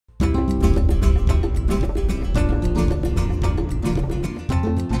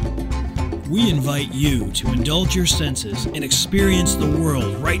we invite you to indulge your senses and experience the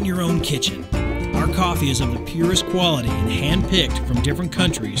world right in your own kitchen. Our coffee is of the purest quality and hand-picked from different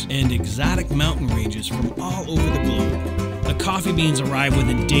countries and exotic mountain ranges from all over the globe. The coffee beans arrive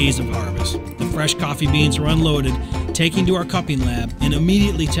within days of harvest. The fresh coffee beans are unloaded, taken to our cupping lab, and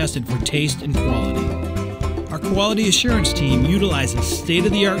immediately tested for taste and quality. Our quality assurance team utilizes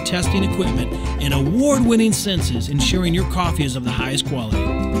state-of-the-art testing equipment and award-winning senses, ensuring your coffee is of the highest quality.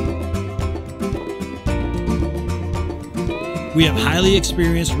 We have highly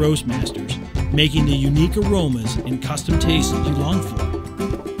experienced roast masters, making the unique aromas and custom tastes you long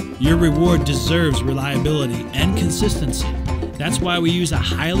for. Your reward deserves reliability and consistency. That's why we use a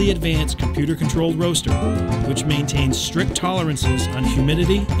highly advanced computer-controlled roaster, which maintains strict tolerances on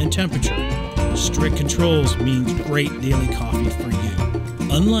humidity and temperature. Strict controls means great daily coffee for you.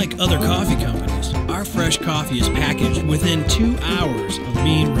 Unlike other coffee companies, our fresh coffee is packaged within 2 hours of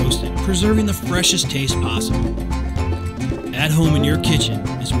being roasted, preserving the freshest taste possible. At home in your kitchen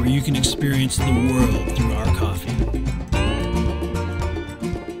is where you can experience the world through our coffee.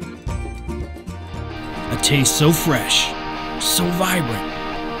 A taste so fresh, so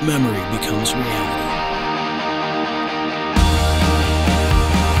vibrant, memory becomes reality.